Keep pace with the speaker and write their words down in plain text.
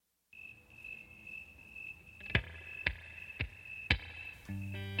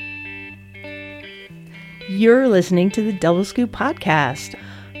You're listening to the Double Scoop Podcast.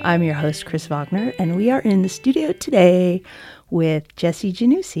 I'm your host, Chris Wagner, and we are in the studio today with Jessie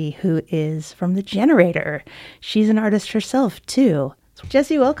Janussi, who is from The Generator. She's an artist herself, too.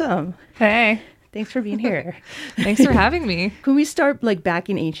 Jessie, welcome. Hey. Thanks for being here. Thanks for having me. Can we start back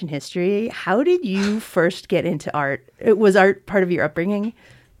in ancient history? How did you first get into art? Was art part of your upbringing?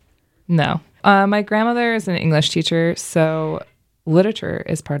 No. My grandmother is an English teacher, so literature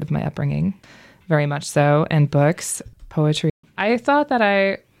is part of my upbringing, very much so, and books, poetry. I thought that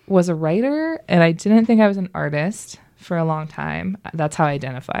I was a writer, and I didn't think I was an artist for a long time. That's how I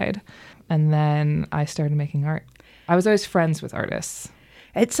identified. And then I started making art. I was always friends with artists.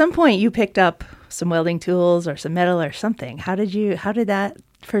 At some point, you picked up some welding tools or some metal or something. How did that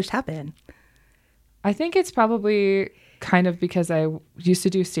first happen? I think it's probably kind of because I used to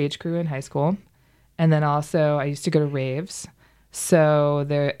do stage crew in high school. And then also I used to go to raves. So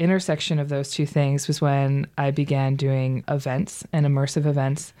the intersection of those two things was when I began doing events and immersive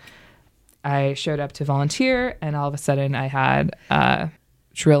events. I showed up to volunteer, and all of a sudden I had a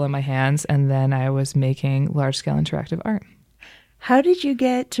drill in my hands, and then I was making large-scale interactive art. How did you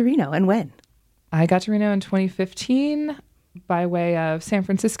get to Reno, and when? I got to Reno in 2015 by way of San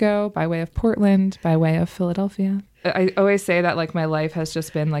Francisco, by way of Portland, by way of Philadelphia. I always say that my life has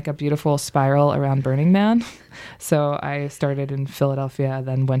just been like a beautiful spiral around Burning Man. So I started in Philadelphia,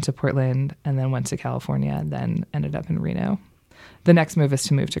 then went to Portland, and then went to California, and then ended up in Reno. The next move is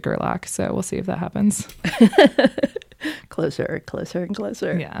to move to Gerlach, so we'll see if that happens. Closer and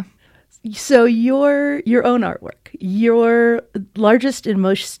closer. Yeah. So your own artwork, your largest and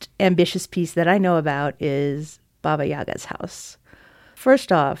most ambitious piece that I know about is Baba Yaga's house.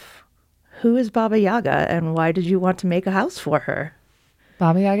 First off, who is Baba Yaga, and why did you want to make a house for her?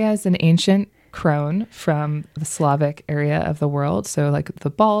 Baba Yaga is an ancient crone from the Slavic area of the world. So like the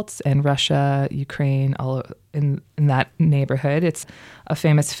Balts and Russia, Ukraine, all in that neighborhood. It's a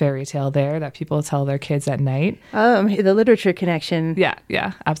famous fairy tale there that people tell their kids at night. The literature connection.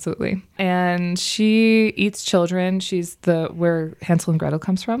 Yeah, absolutely. And she eats children. She's where Hansel and Gretel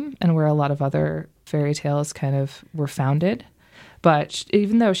comes from, and where a lot of other fairy tales kind of were founded. But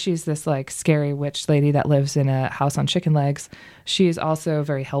even though she's this scary witch lady that lives in a house on chicken legs, she's also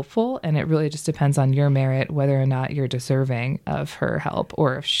very helpful. And it really just depends on your merit, whether or not you're deserving of her help,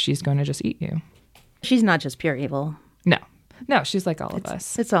 or if she's going to just eat you. She's not just pure evil. No, she's like all of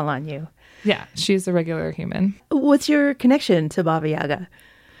us. It's all on you. Yeah, she's a regular human. What's your connection to Baba Yaga?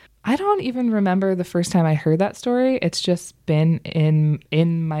 I don't even remember the first time I heard that story. It's just been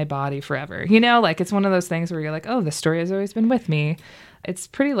in my body forever. It's one of those things where you're like, oh, the story has always been with me. It's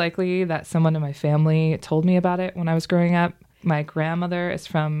pretty likely that someone in my family told me about it when I was growing up. My grandmother is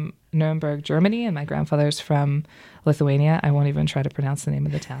from Nuremberg, Germany, and my grandfather's from Lithuania. I won't even try to pronounce the name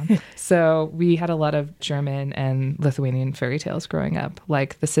of the town. So we had a lot of German and Lithuanian fairy tales growing up,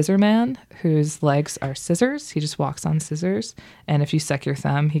 like the Scissor Man, whose legs are scissors. He just walks on scissors. And if you suck your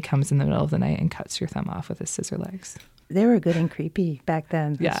thumb, he comes in the middle of the night and cuts your thumb off with his scissor legs. They were good and creepy back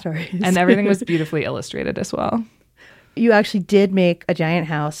then. Yeah. Stories. And everything was beautifully illustrated as well. You actually did make a giant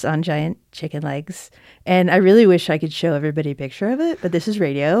house on giant chicken legs. And I really wish I could show everybody a picture of it, but this is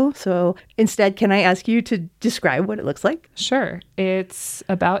radio. So instead, can I ask you to describe what it looks like? Sure. It's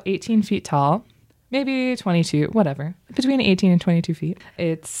about 18 feet tall, maybe 22, whatever, between 18 and 22 feet.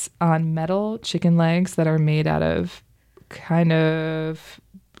 It's on metal chicken legs that are made out of kind of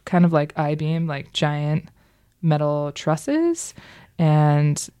like I-beam, like giant metal trusses.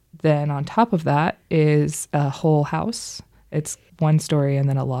 And then on top of that is a whole house. It's one story and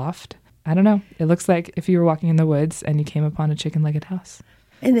then a loft. I don't know. It looks like if you were walking in the woods and you came upon a chicken-legged house.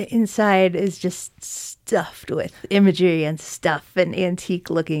 And the inside is just stuffed with imagery and stuff and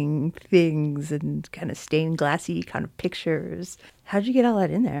antique-looking things and kind of stained glassy kind of pictures. How'd you get all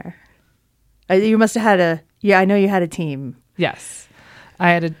that in there? You must have had I know you had a team. Yes. I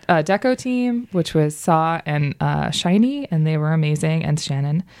had a deco team, which was Saw and Shiny, and they were amazing, and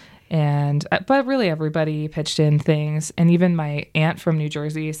Shannon. But really everybody pitched in things. And even my aunt from New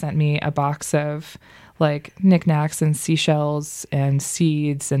Jersey sent me a box of knickknacks and seashells and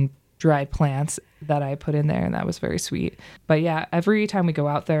seeds and dried plants that I put in there. And that was very sweet. But yeah, every time we go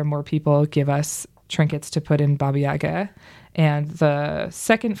out there, more people give us trinkets to put in Baba Yaga. And the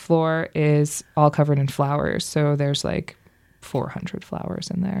second floor is all covered in flowers. So there's 400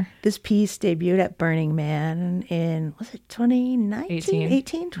 flowers in there. This piece debuted at Burning Man in, was it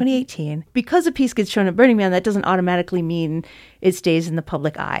 2018? Because a piece gets shown at Burning Man, that doesn't automatically mean it stays in the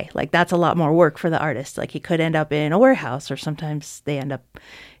public eye. That's a lot more work for the artist. He could end up in a warehouse, or sometimes they end up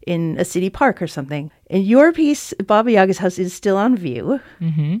in a city park or something. And your piece, Baba Yaga's house, is still on view.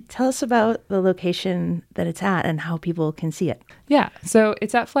 Mm-hmm. Tell us about the location that it's at and how people can see it. Yeah. So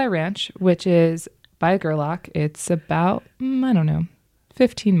it's at Fly Ranch, which is by Gerlach. It's about,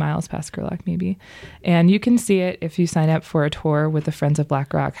 15 miles past Gerlach, maybe. And you can see it if you sign up for a tour with the Friends of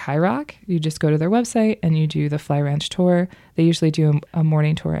Black Rock High Rock. You just go to their website and you do the Fly Ranch tour. They usually do a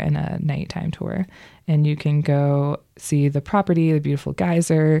morning tour and a nighttime tour. And you can go see the property, the beautiful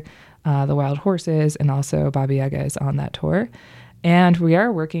geyser, the wild horses, and also Baba Yaga is on that tour. And we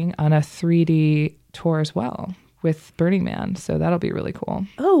are working on a 3D tour as well with Burning Man. So that'll be really cool.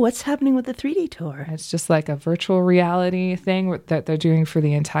 Oh, what's happening with the 3D tour? It's just like a virtual reality thing that they're doing for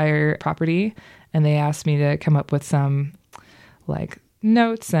the entire property. And they asked me to come up with some like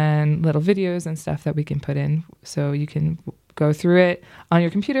notes and little videos and stuff that we can put in. So you can go through it on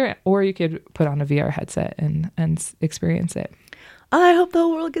your computer, or you could put on a VR headset and experience it. I hope the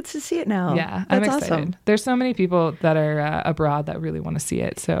whole world gets to see it now. Yeah, that's I'm excited. Awesome. There's so many people that are abroad that really want to see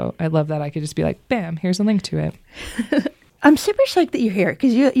it. So I love that I could just be like, bam, here's a link to it. I'm super psyched that you're here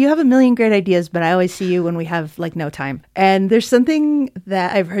because you have a million great ideas, but I always see you when we have like no time. And there's something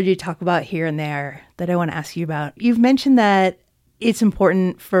that I've heard you talk about here and there that I want to ask you about. You've mentioned that it's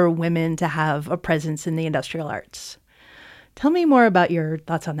important for women to have a presence in the industrial arts. Tell me more about your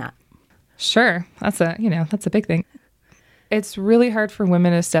thoughts on that. Sure. That's a big thing. It's really hard for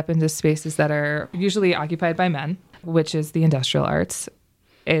women to step into spaces that are usually occupied by men, which is the industrial arts.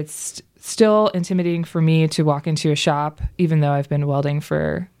 It's still intimidating for me to walk into a shop, even though I've been welding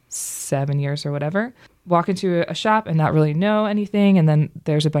for 7 years or whatever. Walk into a shop and not really know anything, and then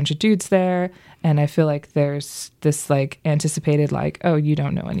there's a bunch of dudes there, and I feel like there's this like anticipated like, oh, you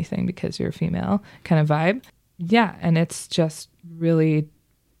don't know anything because you're a female kind of vibe. Yeah, and it's just really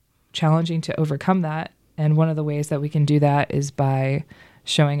challenging to overcome that. And one of the ways that we can do that is by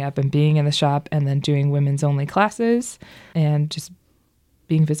showing up and being in the shop and then doing women's only classes and just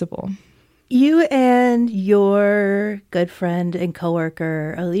being visible. You and your good friend and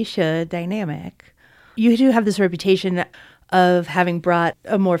coworker, Alicia Dynamic, you do have this reputation of having brought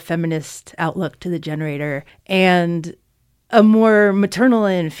a more feminist outlook to the Generator and a more maternal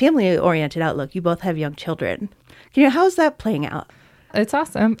and family-oriented outlook. You both have young children. How is that playing out? It's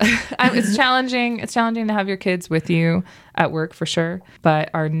awesome. It's challenging. It's challenging to have your kids with you at work for sure. But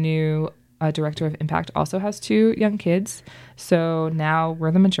our new director of Impact also has 2 young kids. So now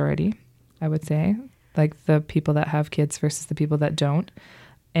we're the majority, I would say, like the people that have kids versus the people that don't.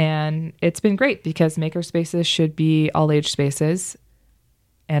 And it's been great because makerspaces should be all age spaces.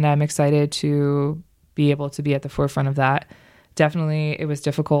 And I'm excited to be able to be at the forefront of that. Definitely, it was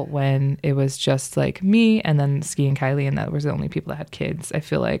difficult when it was just like me and then Ski and Kylie, and that was the only people that had kids. I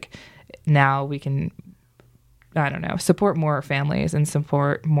feel like now we can, support more families and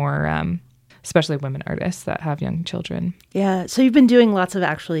support more, especially women artists that have young children. Yeah. So you've been doing lots of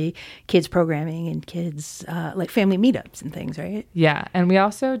actually kids programming and kids like family meetups and things, right? Yeah. And we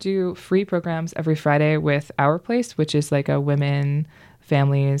also do free programs every Friday with Our Place, which is like a women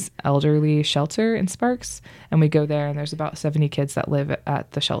families elderly shelter in Sparks, and we go there and there's about 70 kids that live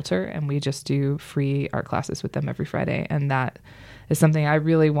at the shelter, and we just do free art classes with them every Friday. And that is something I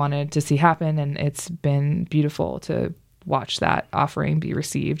really wanted to see happen, and it's been beautiful to watch that offering be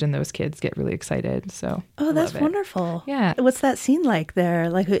received and those kids get really excited. So that's wonderful. Yeah. What's that scene like there?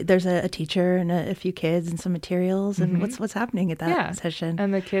 Like there's a teacher and a few kids and some materials, and what's happening at that session?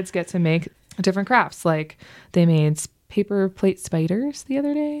 And the kids get to make different crafts. Like they made paper plate spiders the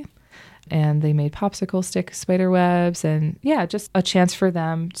other day, and they made popsicle stick spider webs, and just a chance for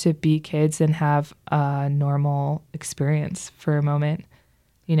them to be kids and have a normal experience for a moment,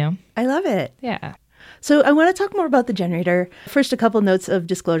 I love it. Yeah. So I want to talk more about the Generator. First, a couple notes of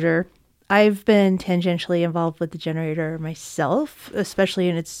disclosure. I've been tangentially involved with the Generator myself, especially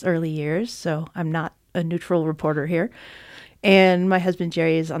in its early years, so I'm not a neutral reporter here. And my husband,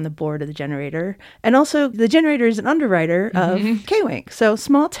 Jerry, is on the board of the Generator. And also, the Generator is an underwriter of K-Wink. So,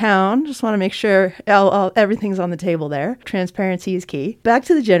 small town. Just want to make sure everything's on the table there. Transparency is key. Back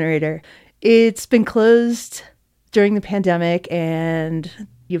to the Generator. It's been closed during the pandemic, and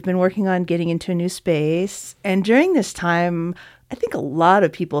you've been working on getting into a new space. And during this time, I think a lot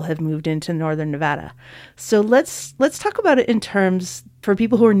of people have moved into Northern Nevada. So let's talk about it in terms for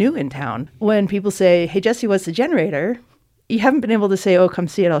people who are new in town. When people say, hey, Jesse, what's the Generator? You haven't been able to say, oh, come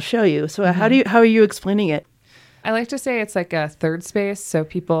see it, I'll show you. So how are you explaining it? I like to say it's like a third space. So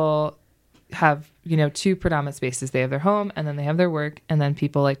people have, 2 predominant spaces. They have their home and then they have their work. And then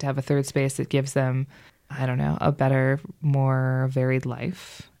people like to have a third space that gives them, a better, more varied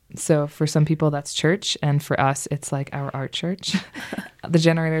life. So for some people, that's church. And for us, it's like our art church. The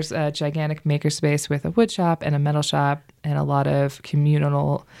Generator's a gigantic makerspace with a wood shop and a metal shop and a lot of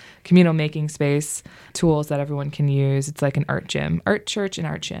communal making space tools that everyone can use. It's like an art gym, art church and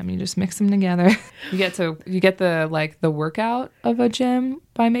art gym. You just mix them together. You get the workout of a gym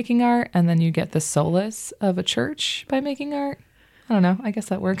by making art, and then you get the solace of a church by making art. I don't know. I guess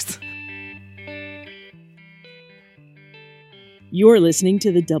that works. You're listening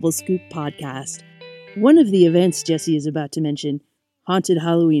to the Double Scoop podcast. One of the events Jesse is about to mention, Haunted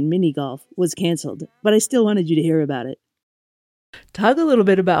Halloween Mini Golf, was canceled, but I still wanted you to hear about it. Talk a little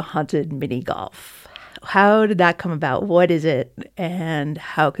bit about Haunted Mini Golf. How did that come about? What is it? And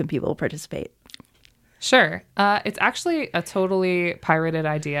how can people participate? Sure. It's actually a totally pirated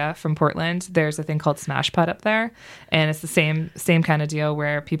idea from Portland. There's a thing called Smash Putt up there, and it's the same kind of deal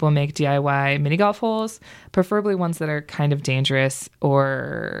where people make DIY mini golf holes, preferably ones that are kind of dangerous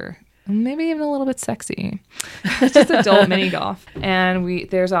or maybe even a little bit sexy. Just adult mini golf. And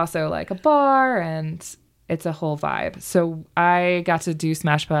there's also like a bar, and it's a whole vibe. So I got to do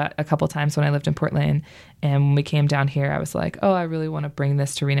Smash Putt a couple times when I lived in Portland. And when we came down here, I was like, oh, I really want to bring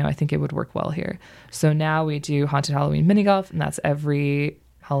this to Reno. I think it would work well here. So now we do Haunted Halloween Mini Golf, and that's every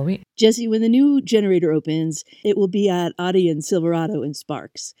Halloween. Jesse, when the new Generator opens, it will be at Audi and Silverado in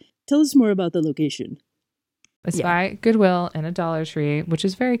Sparks. Tell us more about the location. It's by Goodwill and a Dollar Tree, which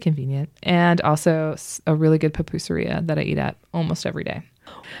is very convenient. And also a really good pupuseria that I eat at almost every day.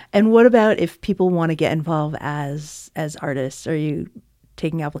 And what about if people want to get involved as artists? Are you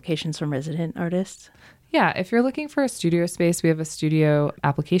taking applications from resident artists? Yeah, if you're looking for a studio space, we have a studio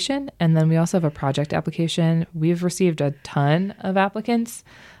application, and then we also have a project application. We've received a ton of applicants,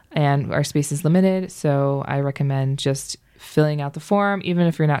 and our space is limited, so I recommend just filling out the form, even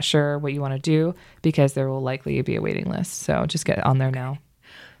if you're not sure what you want to do, because there will likely be a waiting list. So just get on there now.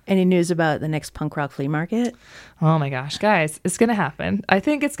 Any news about the next punk rock flea market? Oh my gosh, guys, it's going to happen. I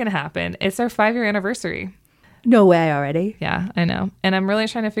think it's going to happen. It's our 5-year anniversary. No way already. Yeah, I know. And I'm really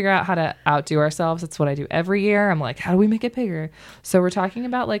trying to figure out how to outdo ourselves. It's what I do every year. I'm like, how do we make it bigger? So we're talking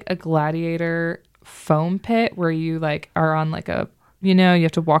about like a gladiator foam pit where you like are on like a, you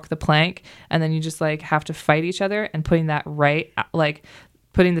have to walk the plank, and then you just like have to fight each other, and putting that right, like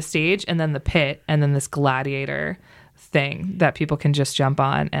putting the stage and then the pit and then this gladiator thing that people can just jump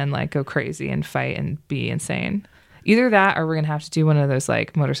on and like go crazy and fight and be insane. Either that, or we're going to have to do one of those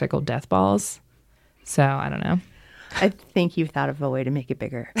like motorcycle death balls. So I don't know. I think you thought of a way to make it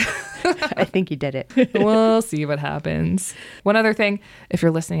bigger. I think you did it. We'll see what happens. One other thing, if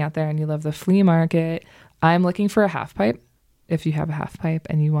you're listening out there and you love the flea market, I'm looking for a half pipe. If you have a half pipe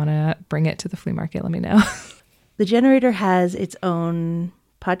and you want to bring it to the flea market, let me know. The Generator has its own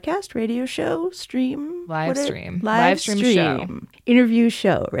podcast, radio show, live stream show, interview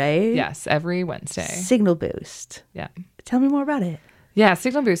show, right? Yes, every Wednesday. Signal Boost. Yeah. Tell me more about it. Yeah,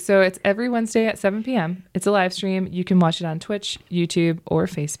 Signal Boost. So it's every Wednesday at 7 p.m. It's a live stream. You can watch it on Twitch, YouTube, or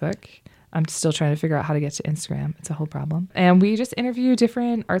Facebook. I'm still trying to figure out how to get to Instagram. It's a whole problem. And we just interview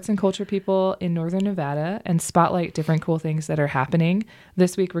different arts and culture people in Northern Nevada and spotlight different cool things that are happening.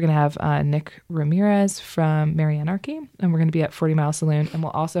 This week, we're going to have Nick Ramirez from Merry Anarchy, and we're going to be at 40 Mile Saloon. And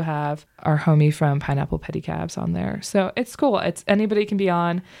we'll also have our homie from Pineapple Pedicabs on there. So it's cool. It's anybody can be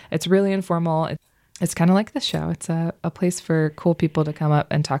on. It's really informal. It's kind of like the show. It's a place for cool people to come up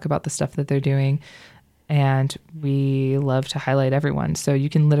and talk about the stuff that they're doing. And we love to highlight everyone. So you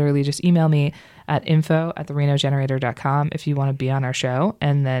can literally just email me at info@therenogenerator.com if you want to be on our show,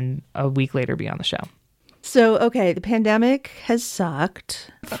 and then a week later be on the show. So, okay, the pandemic has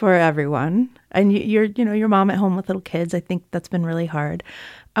sucked for everyone. And your mom at home with little kids. I think that's been really hard.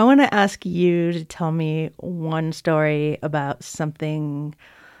 I want to ask you to tell me one story about something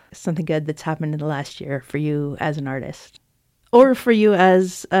good that's happened in the last year for you as an artist. Or for you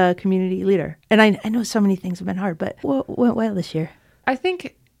as a community leader. And I know so many things have been hard, but what went well this year? I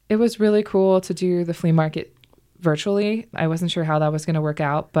think it was really cool to do the flea market virtually. I wasn't sure how that was going to work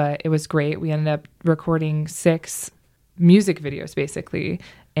out, but it was great. We ended up recording 6 music videos, basically.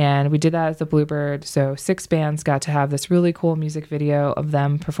 And we did that as the Bluebird. So 6 bands got to have this really cool music video of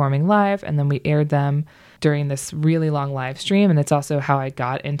them performing live. And then we aired them during this really long live stream. And it's also how I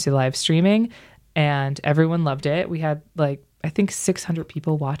got into live streaming. And everyone loved it. We had I think 600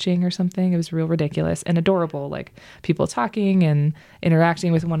 people watching or something. It was real ridiculous and adorable, like people talking and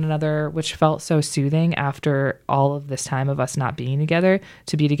interacting with one another, which felt so soothing after all of this time of us not being together,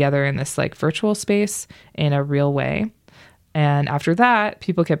 to be together in this like virtual space in a real way. And after that,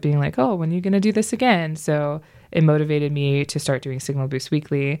 people kept being like, oh, when are you going to do this again? So it motivated me to start doing Signal Boost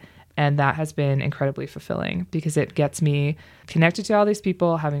Weekly. And that has been incredibly fulfilling because it gets me connected to all these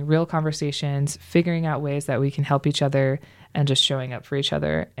people, having real conversations, figuring out ways that we can help each other and just showing up for each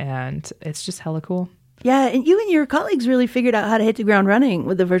other. And it's just hella cool. Yeah, and you and your colleagues really figured out how to hit the ground running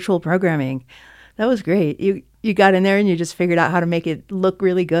with the virtual programming. That was great. You got in there and you just figured out how to make it look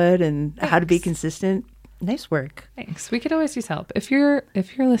really good and how to be consistent. Nice work. Thanks. We could always use help. If you're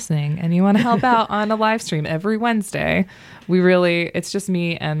listening and you want to help out on a live stream every Wednesday, it's just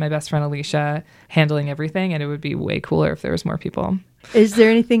me and my best friend Alicia handling everything, and it would be way cooler if there was more people. Is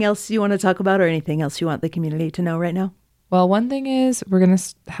there anything else you want to talk about or anything else you want the community to know right now? Well, one thing is we're going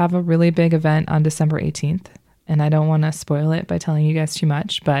to have a really big event on December 18th, and I don't want to spoil it by telling you guys too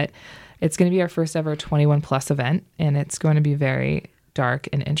much, but it's going to be our first ever 21 plus event, and it's going to be very dark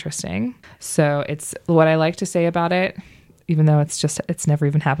and interesting. So it's what I like to say about it, even though it's never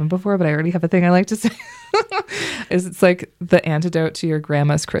even happened before, but I already have a thing I like to say, is it's like the antidote to your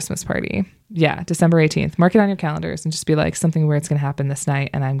grandma's Christmas party. Yeah, December 18th. Mark it on your calendars and just be like something where it's going to happen this night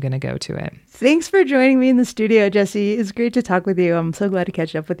and I'm going to go to it. Thanks for joining me in the studio, Jessie. It's great to talk with you. I'm so glad to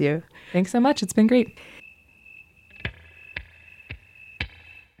catch up with you. Thanks so much. It's been great.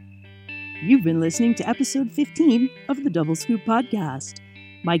 You've been listening to episode 15 of the Double Scoop Podcast.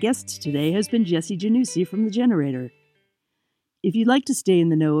 My guest today has been Jessie Janussi from The Generator. If you'd like to stay in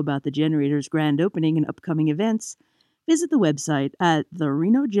the know about The Generator's grand opening and upcoming events, visit the website at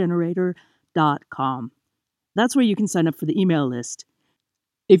therenogenerator.com. That's where you can sign up for the email list.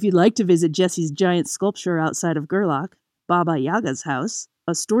 If you'd like to visit Jessie's giant sculpture outside of Gerlach, Baba Yaga's house,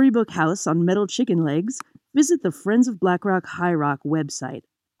 a storybook house on metal chicken legs, visit the Friends of Black Rock High Rock website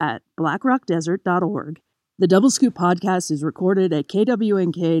at blackrockdesert.org. The Double Scoop Podcast is recorded at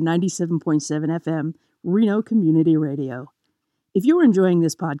KWNK 97.7 FM, Reno Community Radio. If you're enjoying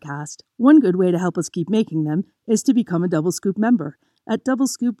this podcast, one good way to help us keep making them is to become a Double Scoop member at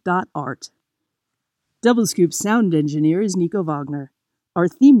doublescoop.art. Double Scoop's sound engineer is Nico Wagner. Our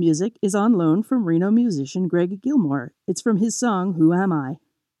theme music is on loan from Reno musician Greg Gilmore. It's from his song, Who Am I?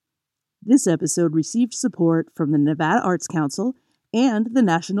 This episode received support from the Nevada Arts Council and the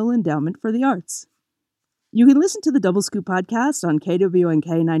National Endowment for the Arts. You can listen to the Double Scoop Podcast on KWNK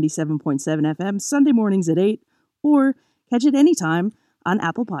 97.7 FM Sunday mornings at 8, or catch it anytime on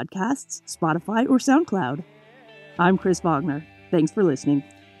Apple Podcasts, Spotify, or SoundCloud. I'm Chris Wagner. Thanks for listening.